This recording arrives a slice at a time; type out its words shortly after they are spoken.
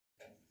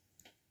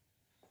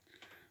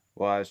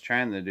Well, I was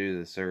trying to do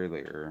this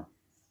earlier,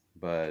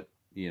 but,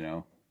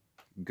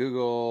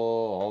 Google,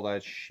 all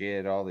that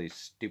shit, all these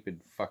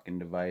stupid fucking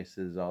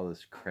devices, all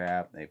this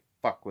crap, they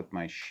fuck with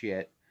my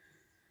shit.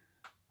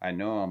 I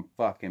know I'm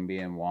fucking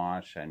being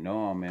watched. I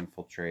know I'm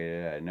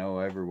infiltrated. I know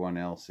everyone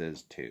else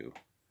is too.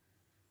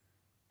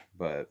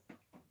 But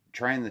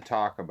trying to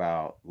talk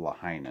about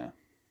Lahaina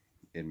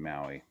in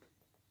Maui,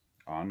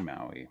 on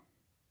Maui.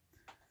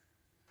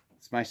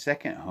 It's my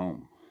second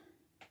home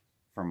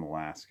from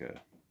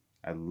Alaska.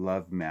 I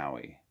love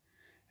Maui.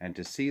 And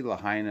to see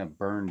Lahaina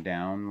burn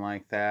down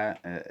like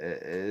that,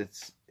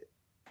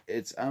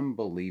 it's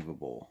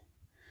unbelievable.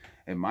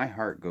 And my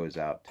heart goes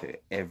out to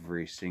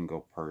every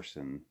single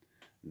person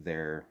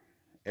there,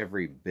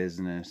 every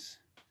business,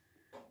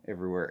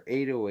 everywhere.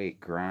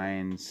 808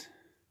 Grinds,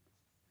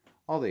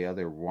 all the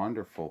other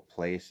wonderful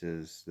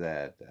places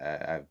that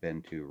I've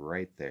been to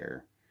right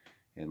there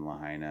in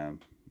Lahaina.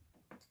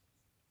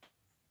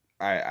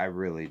 I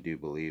really do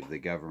believe the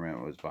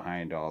government was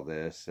behind all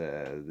this.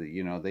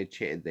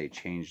 They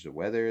change the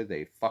weather,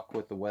 they fuck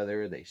with the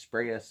weather, they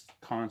spray us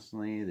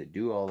constantly, they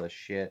do all this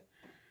shit.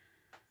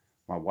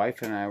 My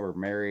wife and I were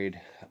married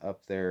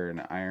up there in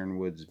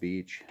Ironwoods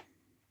Beach.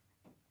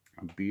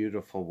 A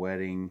beautiful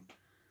wedding.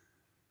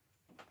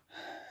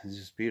 It's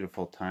just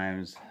beautiful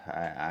times.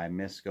 I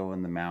miss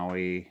going to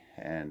Maui,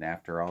 and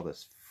after all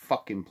this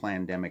fucking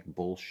pandemic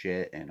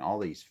bullshit and all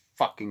these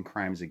fucking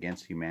crimes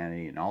against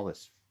humanity and all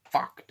this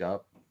fucked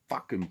up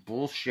fucking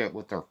bullshit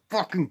with their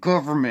fucking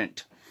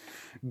government.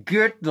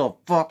 Get the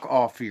fuck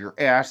off of your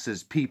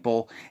asses,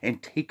 people,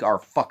 and take our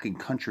fucking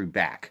country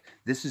back.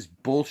 This is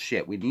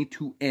bullshit. We need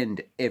to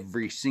end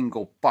every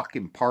single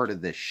fucking part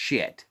of this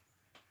shit.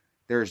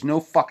 There is no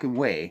fucking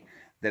way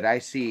that I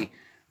see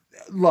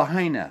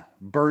Lahaina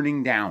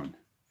burning down.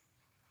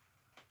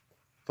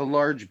 The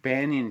large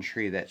banyan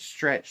tree that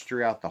stretched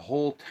throughout the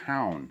whole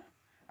town.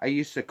 I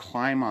used to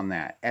climb on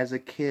that as a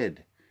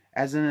kid,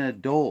 as an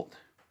adult.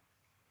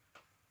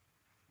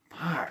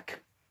 Fuck.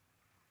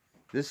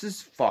 This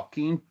is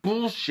fucking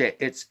bullshit.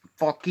 It's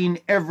fucking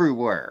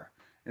everywhere.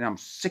 And I'm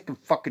sick and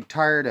fucking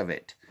tired of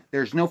it.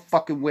 There's no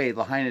fucking way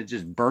Lahaina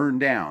just burned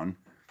down.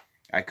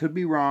 I could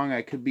be wrong.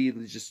 I could be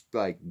just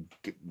like,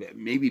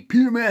 maybe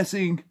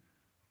PMSing.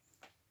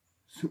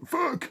 So,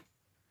 fuck.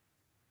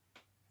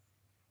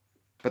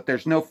 But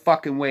there's no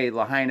fucking way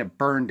Lahaina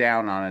burned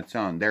down on its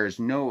own. There's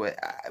no...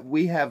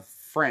 We have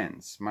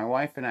friends. My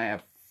wife and I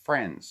have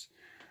friends.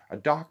 A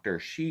doctor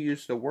she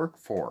used to work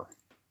for.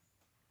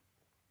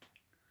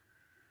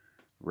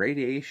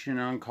 Radiation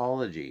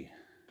oncology.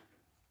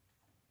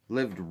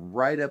 Lived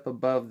right up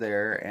above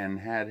there and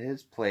had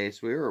his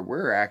place. We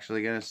were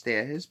actually going to stay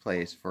at his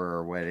place for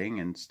our wedding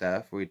and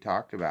stuff. We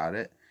talked about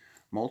it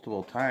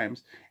multiple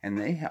times, and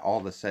they all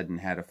of a sudden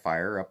had a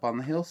fire up on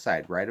the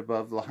hillside right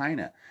above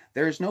Lahaina.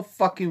 There's no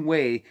fucking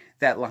way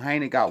that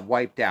Lahaina got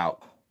wiped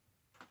out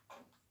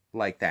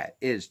like that.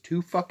 It is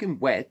too fucking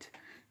wet,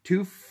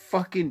 too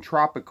fucking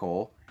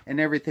tropical, and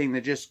everything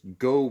to just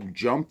go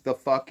jump the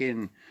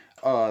fucking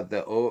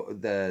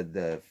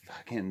the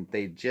fucking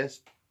they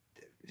just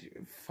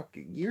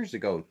fucking years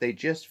ago they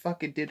just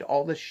fucking did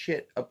all the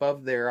shit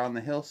above there on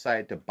the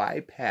hillside to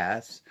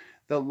bypass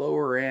the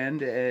lower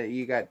end.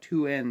 You got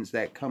two ends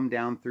that come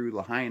down through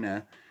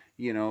Lahaina,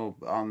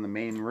 on the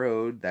main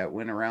road that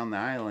went around the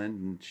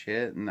island and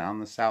shit, and on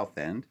the south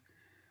end.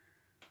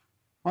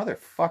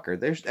 Motherfucker,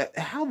 there's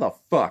how the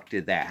fuck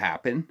did that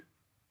happen?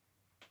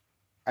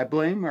 I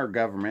blame our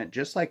government,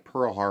 just like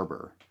Pearl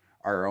Harbor.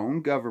 Our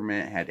own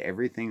government had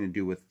everything to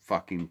do with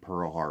fucking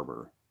Pearl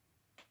Harbor.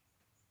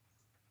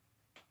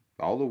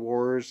 All the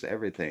wars,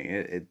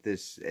 everything.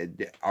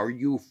 Are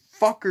you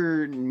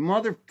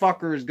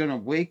motherfuckers gonna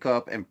wake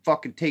up and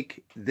fucking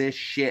take this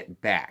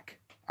shit back?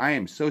 I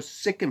am so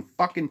sick and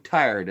fucking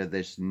tired of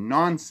this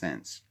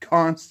nonsense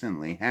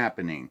constantly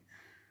happening.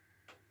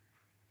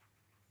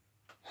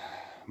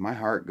 My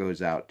heart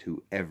goes out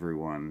to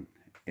everyone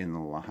in the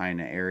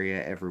Lahaina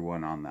area,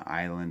 everyone on the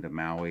island of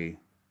Maui.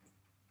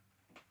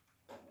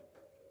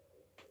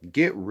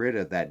 Get rid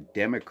of that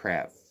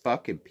Democrat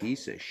fucking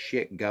piece of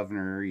shit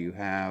governor you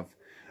have.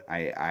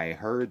 I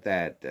heard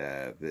that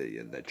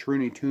the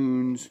Truny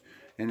Tunes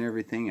and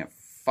everything have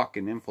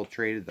fucking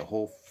infiltrated the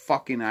whole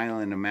fucking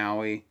island of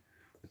Maui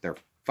with their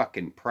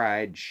fucking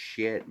pride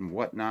shit and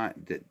whatnot.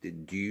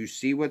 Do you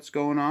see what's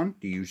going on?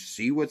 Do you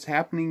see what's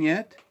happening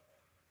yet?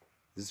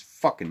 This is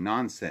fucking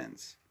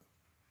nonsense.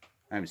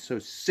 I'm so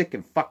sick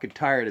and fucking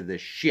tired of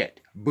this shit.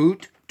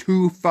 Boot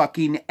to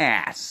fucking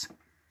ass.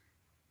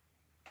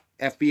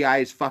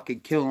 FBI is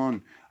fucking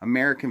killing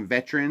American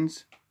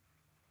veterans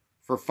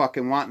for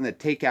fucking wanting to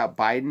take out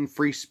Biden.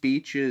 Free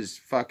speech is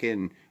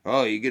fucking,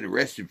 oh, you get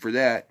arrested for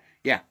that.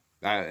 Yeah,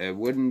 I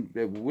wouldn't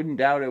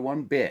doubt it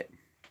one bit.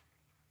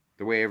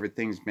 The way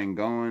everything's been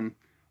going,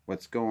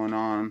 what's going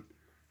on.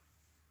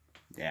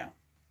 Yeah,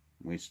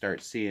 we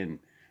start seeing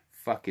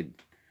fucking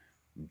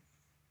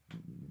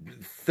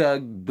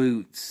thug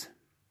boots,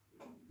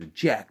 the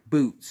jack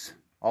boots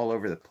all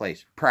over the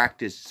place.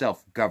 Practice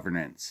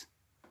self-governance.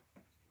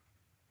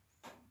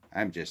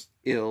 I'm just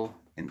ill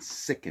and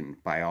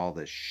sickened by all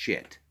this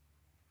shit.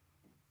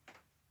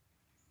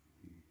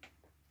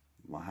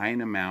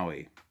 Lahaina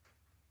Maui.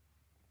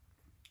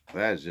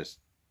 That is just,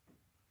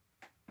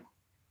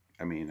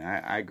 I mean,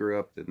 I grew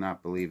up to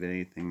not believe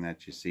anything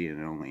that you see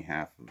and only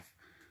half of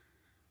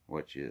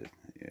what you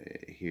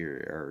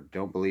hear, or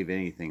don't believe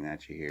anything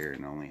that you hear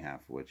and only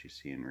half of what you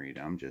see and read.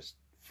 I'm just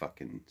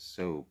fucking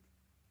so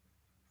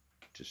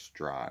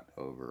distraught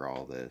over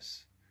all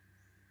this.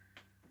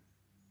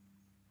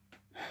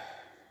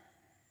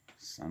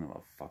 Son of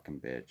a fucking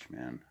bitch,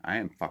 man. I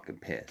am fucking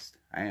pissed.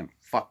 I am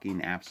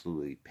fucking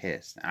absolutely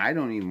pissed. I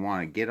don't even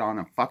want to get on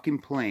a fucking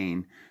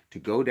plane to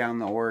go down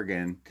to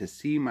Oregon to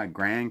see my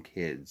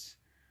grandkids.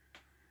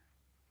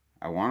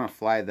 I want to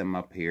fly them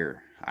up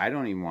here. I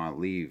don't even want to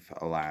leave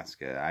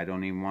Alaska. I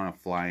don't even want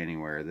to fly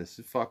anywhere. This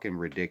is fucking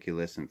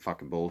ridiculous and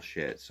fucking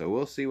bullshit. So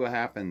we'll see what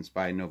happens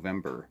by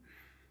November.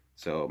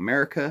 So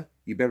America,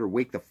 you better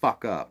wake the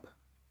fuck up.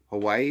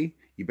 Hawaii,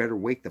 you better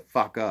wake the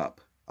fuck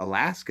up.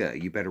 Alaska,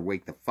 you better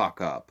wake the fuck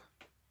up.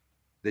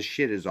 This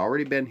shit has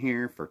already been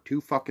here for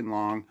too fucking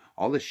long.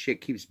 All this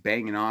shit keeps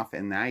banging off,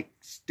 and I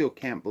still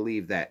can't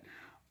believe that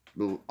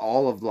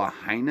all of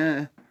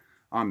Lahaina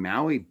on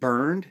Maui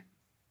burned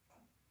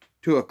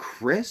to a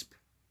crisp.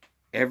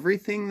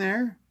 Everything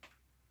there?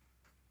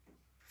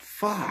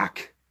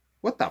 Fuck.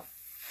 What the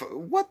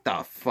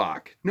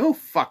fuck? No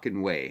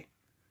fucking way.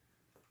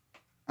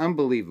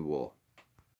 Unbelievable.